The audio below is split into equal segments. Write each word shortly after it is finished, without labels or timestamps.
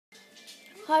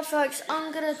Hi folks,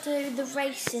 I'm gonna do the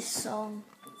racist song.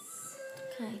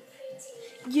 Okay.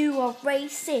 You are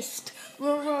racist.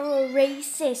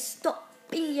 Racist. Stop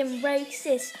being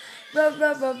racist.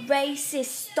 Racist.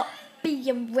 Stop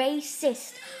being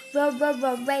racist.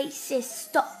 Racist.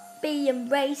 Stop being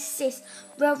racist.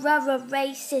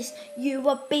 Racist. You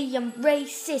are being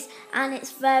racist, and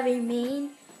it's very mean.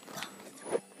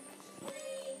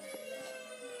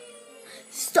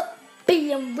 Stop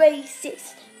being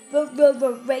racist.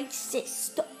 Racist.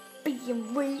 Stop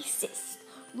being racist.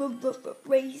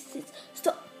 Racist.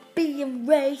 Stop being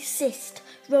racist.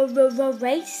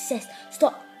 Racist.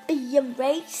 Stop being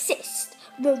racist.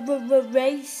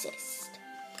 Racist.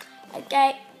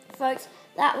 Okay, folks,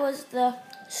 that was the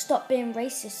Stop Being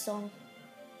Racist song.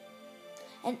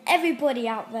 And everybody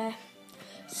out there,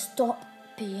 stop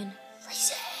being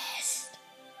racist.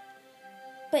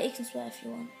 But you can swear if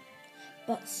you want.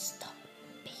 But stop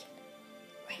being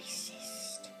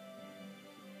racist.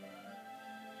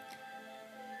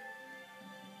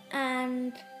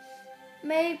 And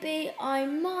maybe I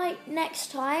might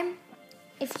next time,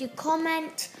 if you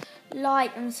comment,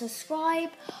 like and subscribe,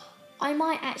 I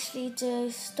might actually do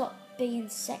Stop Being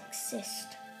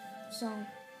Sexist song.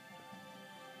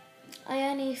 I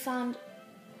only found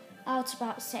out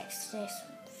about sexist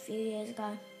a few years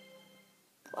ago.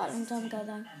 Quite a long time ago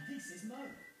though.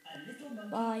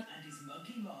 Bye.